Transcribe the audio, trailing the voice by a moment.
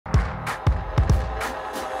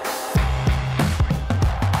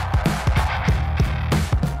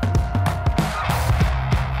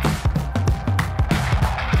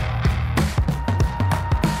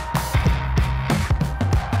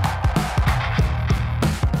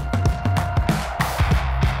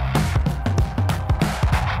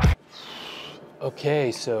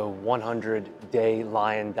Okay, so 100-day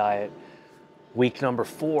Lion Diet, week number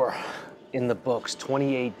 4 in the books,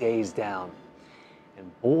 28 days down.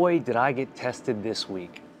 And boy, did I get tested this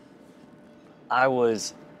week. I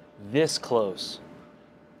was this close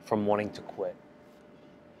from wanting to quit.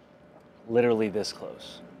 Literally this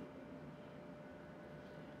close.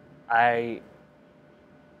 I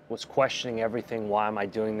was questioning everything. Why am I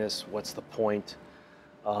doing this? What's the point?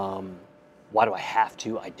 Why do I have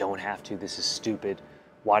to? I don't have to. This is stupid.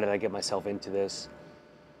 Why did I get myself into this?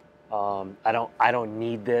 I don't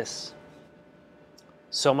need this.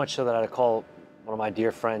 So much so that I call one of my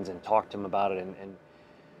dear friends and talk to him about it and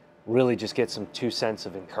really just get some 2 cents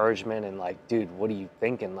of encouragement and like, dude, what are you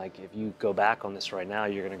thinking? Like, if you go back on this right now,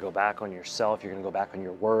 you're going to go back on yourself. You're going to go back on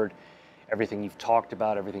your word, everything you've talked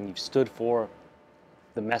about, everything you've stood for,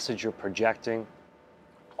 the message you're projecting,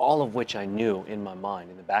 all of which I knew in my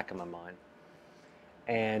mind, in the back of my mind.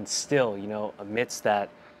 And still, amidst that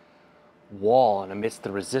wall and amidst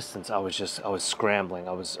the resistance, I was scrambling.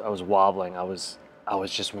 I was wobbling. I was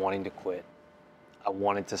just wanting to quit. I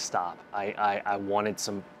wanted to stop. I wanted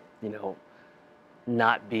some,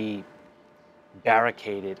 not be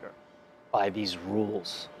barricaded by these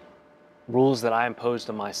rules that I imposed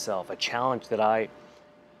on myself, a challenge that I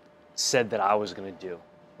said that I was going to do,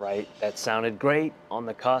 right? That sounded great on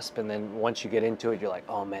the cusp. And then once you get into it, you're like,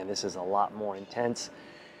 oh man, this is a lot more intense,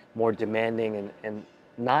 more demanding, and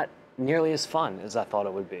not nearly as fun as I thought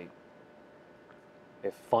it would be.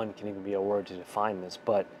 If fun can even be a word to define this,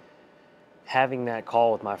 but having that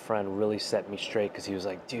call with my friend really set me straight, because he was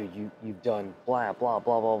like, dude, you've done blah, blah,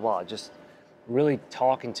 blah, blah, blah. Just really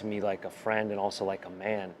talking to me like a friend and also like a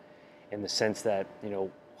man, in the sense that,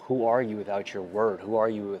 who are you without your word? Who are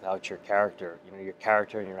you without your character? Your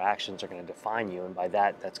character and your actions are going to define you. And by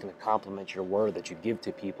that, that's going to complement your word that you give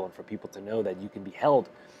to people, and for people to know that you can be held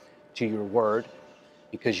to your word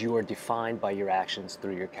because you are defined by your actions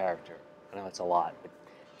through your character. I know it's a lot, but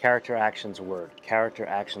character, actions, word. Character,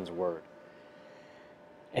 actions, word.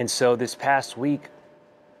 And so this past week,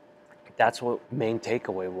 that's what main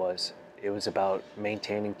takeaway was. It was about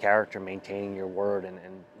maintaining character, maintaining your word, and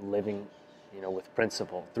living, with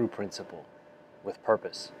principle, through principle, with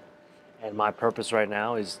purpose. And my purpose right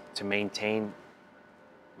now is to maintain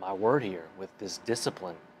my word here with this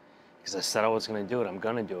discipline, because I said I was going to do it. I'm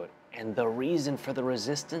going to do it. And the reason for the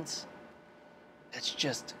resistance, that's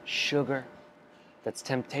just sugar, that's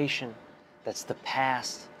temptation, that's the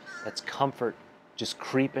past, that's comfort just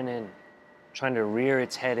creeping in, trying to rear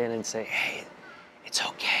its head in and say, hey, it's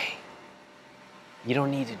okay. You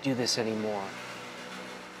don't need to do this anymore.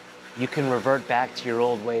 You can revert back to your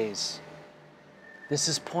old ways. This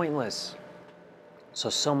is pointless.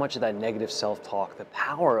 So much of that negative self-talk, the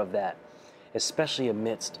power of that, especially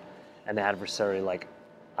amidst an adversary like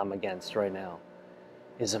I'm against right now,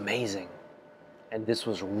 is amazing. And this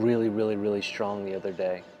was really, really, really strong the other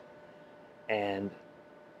day. And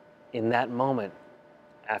in that moment,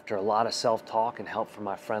 after a lot of self-talk and help from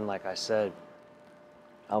my friend, like I said,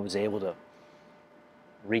 I was able to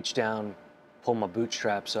reach down, pull my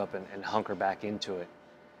bootstraps up, and hunker back into it.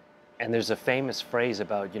 And there's a famous phrase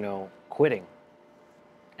about, quitting,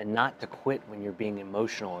 and not to quit when you're being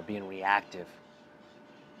emotional or being reactive,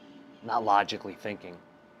 not logically thinking.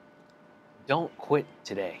 Don't quit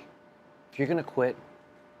today. If you're going to quit,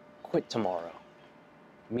 quit tomorrow.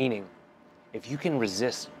 Meaning, if you can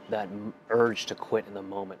resist that urge to quit in the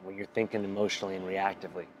moment when you're thinking emotionally and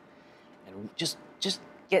reactively, and just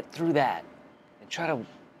get through that and try to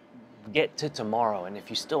get to tomorrow. And if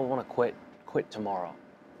you still want to quit, quit tomorrow.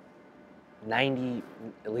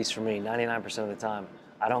 At least for me, 99% of the time,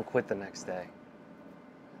 I don't quit the next day.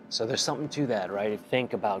 So there's something to that, right?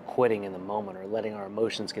 Think about quitting in the moment, or letting our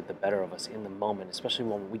emotions get the better of us in the moment, especially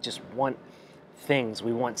when we just want things,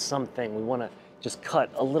 we want something, we want to just cut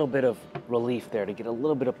a little bit of relief there to get a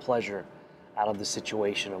little bit of pleasure out of the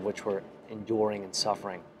situation of which we're enduring and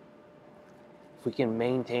suffering. If we can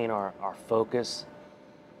maintain our focus,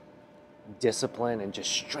 discipline, and just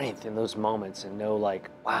strength in those moments, and know like,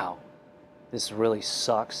 wow, this really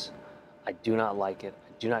sucks. I do not like it.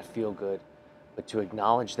 I do not feel good. But to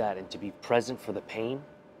acknowledge that and to be present for the pain,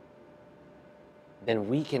 then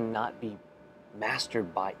we can not be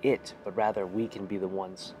mastered by it, but rather we can be the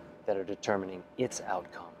ones that are determining its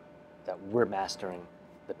outcome, that we're mastering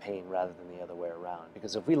the pain rather than the other way around.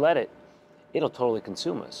 Because if we let it, it'll totally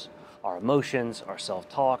consume us. Our emotions, our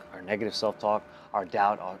self-talk, our negative self-talk, our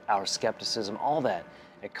doubt, our skepticism, all that,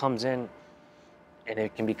 it comes in and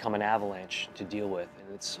it can become an avalanche to deal with.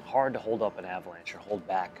 And it's hard to hold up an avalanche or hold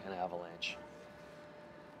back an avalanche.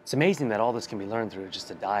 It's amazing that all this can be learned through just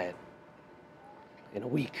a diet in a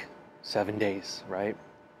week. 7 days, right?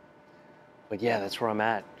 But yeah, that's where I'm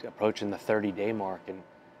at, approaching the 30-day mark, and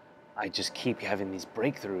I just keep having these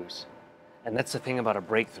breakthroughs. And that's the thing about a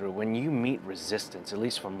breakthrough. When you meet resistance, at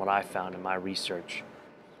least from what I found in my research,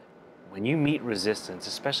 when you meet resistance,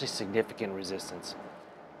 especially significant resistance,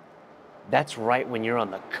 that's right when you're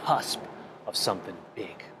on the cusp of something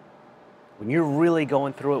big. When you're really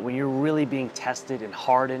going through it, when you're really being tested and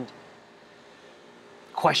hardened,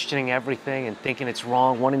 questioning everything and thinking it's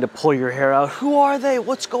wrong, wanting to pull your hair out. Who are they?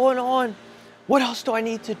 What's going on? What else do I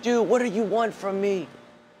need to do? What do you want from me?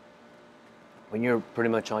 When you're pretty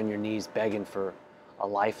much on your knees begging for a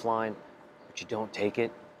lifeline, but you don't take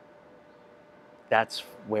it, that's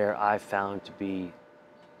where I've found to be,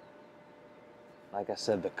 like I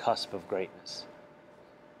said, the cusp of greatness.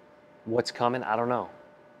 What's coming? I don't know.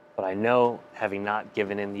 But I know, having not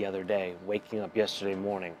given in the other day, waking up yesterday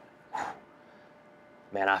morning,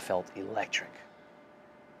 man, I felt electric.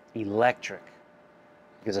 Electric.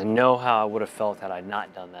 Because I know how I would have felt had I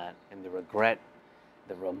not done that. And the regret,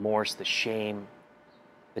 the remorse, the shame,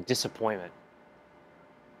 the disappointment.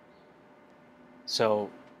 So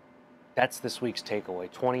that's this week's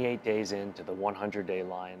takeaway. 28 days into the 100-day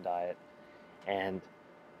Lion Diet. And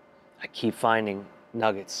I keep finding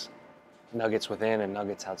nuggets. Nuggets within and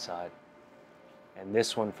nuggets outside. And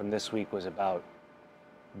this one from this week was about,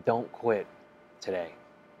 don't quit today.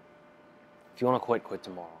 If you want to quit, quit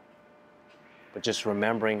tomorrow. But just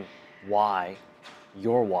remembering why,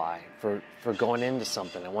 your why, for going into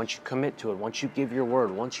something. And once you commit to it, once you give your word,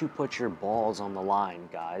 once you put your balls on the line,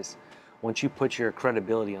 guys, once you put your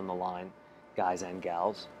credibility on the line, guys and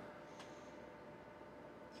gals,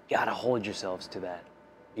 you got to hold yourselves to that.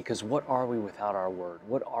 Because what are we without our word?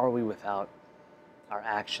 What are we without our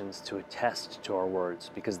actions to attest to our words?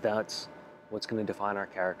 Because that's what's going to define our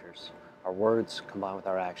characters. Our words combined with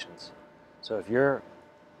our actions. So if you're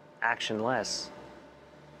actionless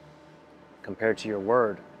compared to your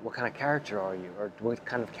word, what kind of character are you? Or what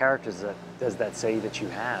kind of characters does that say that you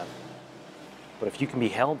have? But if you can be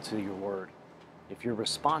held to your word, if you're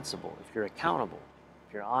responsible, if you're accountable,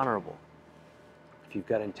 if you're honorable, if you've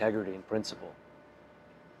got integrity and principle,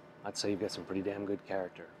 I'd say you've got some pretty damn good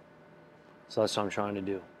character. So that's what I'm trying to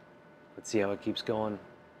do. Let's see how it keeps going.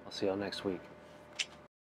 I'll see y'all next week.